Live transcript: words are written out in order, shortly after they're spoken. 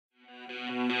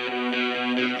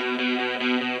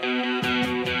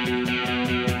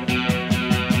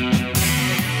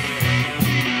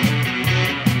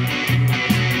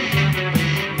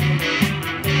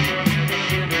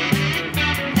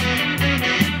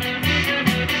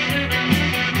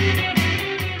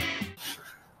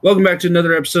Welcome back to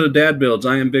another episode of Dad Builds.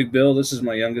 I am Big Bill. This is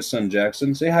my youngest son,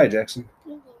 Jackson. Say hi, Jackson.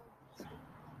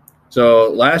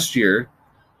 So last year,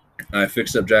 I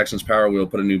fixed up Jackson's Power Wheel,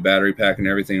 put a new battery pack and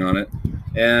everything on it,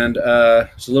 and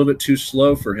it's a little bit too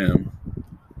slow for him.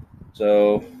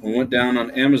 So we went down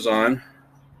on Amazon,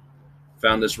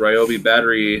 found this Ryobi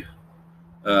Battery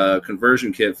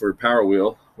conversion kit for Power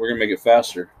Wheel. We're going to make it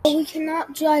faster. We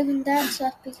cannot drive in that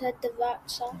stuff because the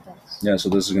rocks stop us. Yeah, so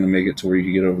this is going to make it to where you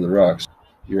can get over the rocks.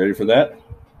 You ready for that?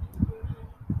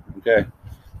 Okay.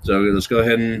 So let's go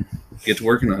ahead and get to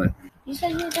working on it. You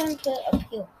said you were going to get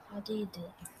uphill. How do you do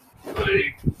it?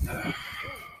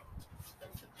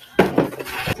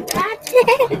 That's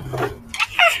it!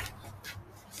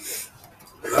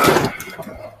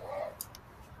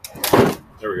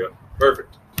 There we go.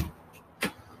 Perfect.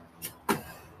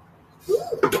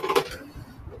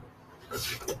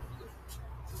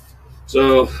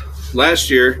 So last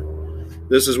year,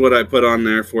 this is what I put on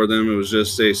there for them. It was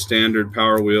just a standard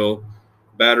Power Wheel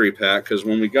battery pack, because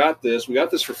when we got this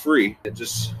for free. It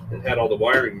had all the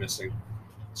wiring missing.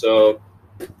 So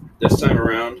this time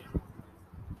around,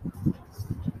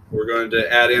 we're going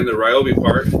to add in the Ryobi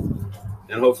part,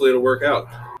 and hopefully it'll work out.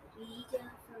 We go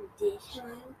from this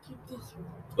one to this one.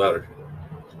 Louder.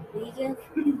 We go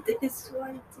from this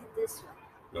one to this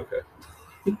one. Okay.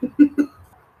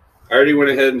 I already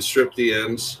went ahead and stripped the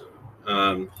ends.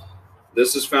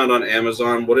 This is found on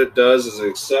Amazon. What it does is it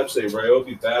accepts a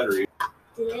Ryobi battery.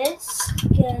 This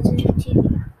goes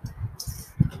into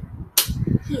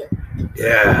here.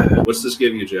 Yeah. What's this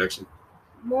giving you, Jackson?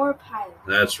 More power.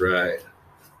 That's right.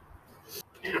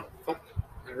 Damn, fuck.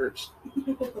 That hurts.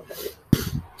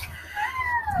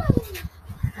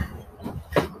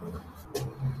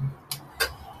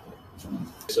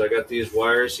 So I got these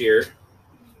wires here.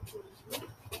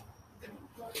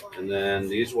 And then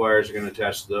these wires are going to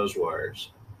attach to those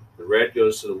wires. The red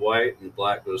goes to the white and the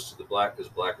black goes to the black,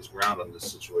 because black is ground on this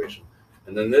situation.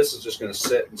 And then this is just going to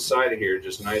sit inside of here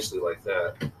just nicely like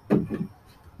that.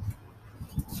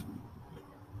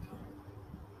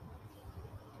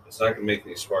 It's not going to make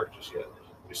any spark just yet.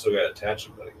 We still got to attach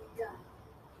them, buddy.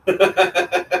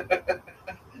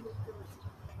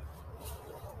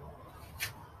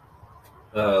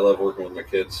 I love working with my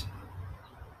kids.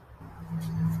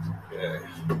 Okay.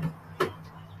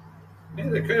 Yeah,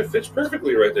 that kind of fits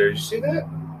perfectly right there. Did you see that?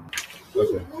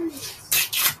 Okay.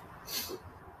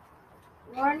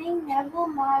 Warning, never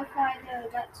modify the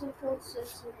electrical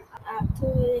system after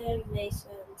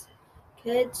renovations.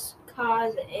 Could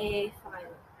cause a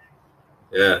fire.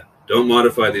 Yeah, don't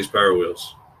modify these Power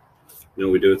Wheels. You know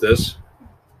what we do with this?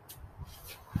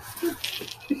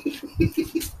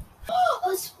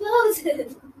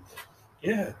 Explosion!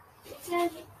 Yeah. It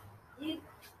says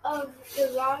the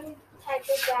wrong type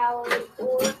of valve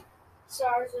or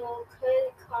sarzo could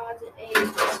cause a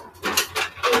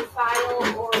fire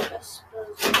or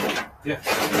explosion. Yeah.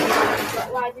 But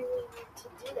why do we need to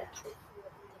do that if we're in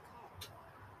the car?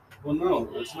 Well, no,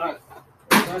 it's not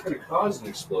going to cause an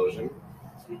explosion,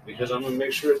 because I'm going to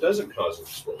make sure it doesn't cause an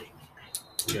explosion.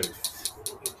 You're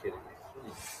kidding me.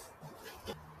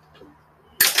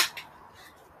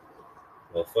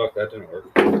 Well, fuck, that didn't work.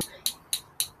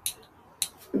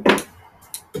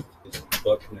 These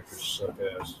butt connectors suck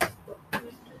ass.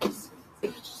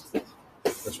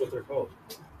 That's what they're called.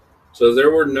 So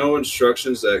there were no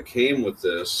instructions that came with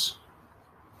this.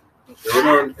 There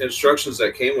were no instructions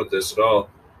that came with this at all.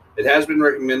 It has been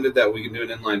recommended that we can do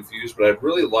an inline fuse, but I'd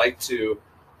really like to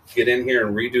get in here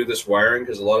and redo this wiring,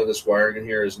 because a lot of this wiring in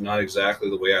here is not exactly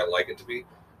the way I like it to be.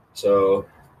 So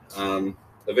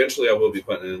eventually I will be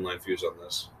putting an inline fuse on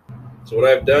this. So what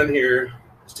I've done here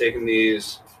is taken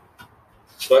these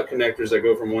butt connectors that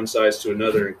go from one size to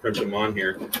another and crimp them on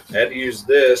here. I had to use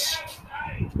this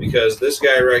because this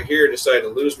guy right here decided to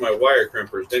lose my wire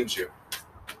crimpers, didn't you?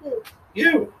 Who?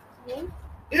 You. Me?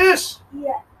 Yes.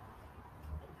 Yeah.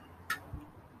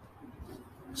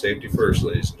 Safety first,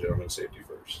 ladies and gentlemen, safety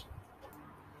first.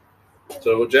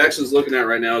 So what Jackson's looking at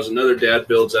right now is another Dad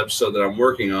Builds episode that I'm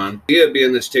working on. The idea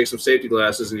being that you take some safety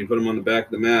glasses and you put them on the back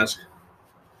of the mask.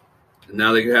 And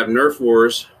now they can have Nerf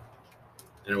wars,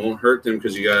 and it won't hurt them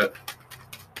because you got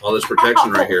all this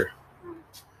protection right here.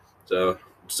 So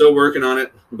I'm still working on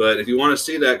it, but if you want to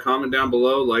see that, comment down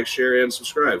below, like, share, and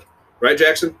subscribe. Right,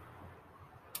 Jackson?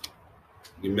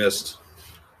 You missed.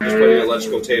 Just putting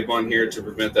electrical tape on here to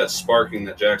prevent that sparking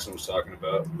that Jackson was talking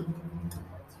about.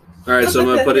 All right, so I'm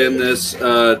going to put in this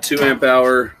 2 amp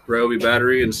hour Ryobi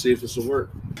battery and see if this will work.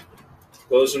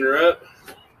 Closing her up.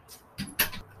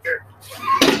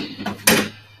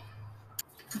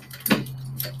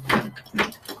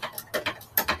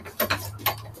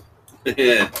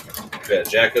 Here. bet.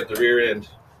 Jack up the rear end.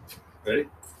 Ready?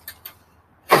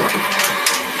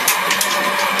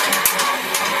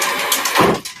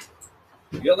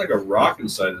 You got like a rock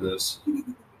inside of this.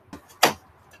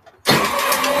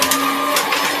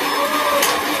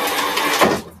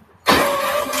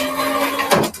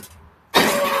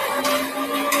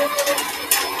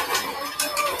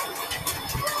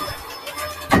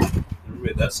 Never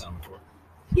made that sound before.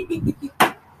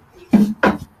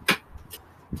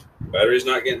 Battery's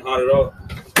not getting hot at all.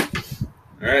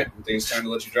 All right, I think it's time to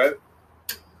let you drive it.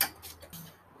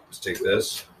 Let's take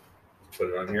this, put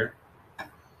it on here. All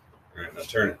right, now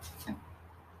turn it.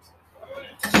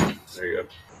 There you go.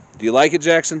 Do you like it,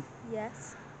 Jackson?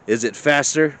 Yes. Is it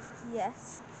faster?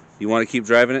 Yes. You want to keep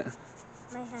driving it?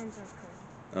 My hands are cold.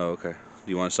 Oh, okay.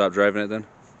 Do you want to stop driving it then?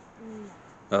 No.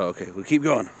 Oh, okay. We'll keep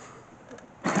going.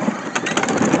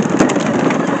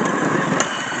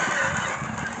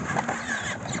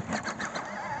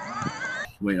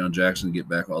 Waiting on Jackson to get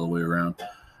back all the way around.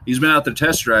 He's been out there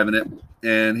test driving it,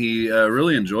 and he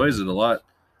really enjoys it a lot.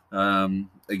 I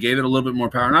gave it a little bit more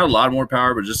power. Not a lot more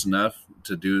power, but just enough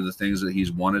to do the things that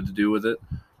he's wanted to do with it.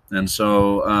 And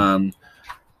so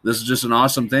this is just an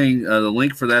awesome thing. The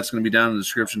link for that's going to be down in the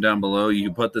description down below. You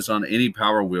can put this on any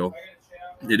power wheel.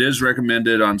 It is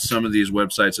recommended on some of these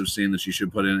websites I've seen that you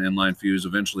should put in inline fuse.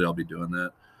 Eventually I'll be doing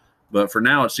that. But for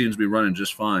now, it seems to be running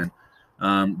just fine.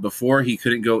 Before, he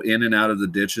couldn't go in and out of the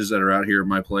ditches that are out here at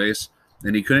my place,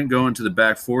 and he couldn't go into the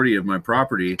back 40 of my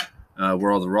property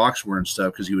where all the rocks were and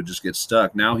stuff because he would just get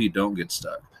stuck. Now he don't get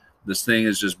stuck. This thing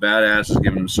is just badass. It's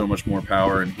giving him so much more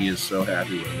power, and he is so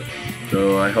happy with it.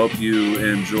 So I hope you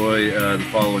enjoy the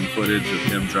following footage of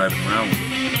him driving around with it.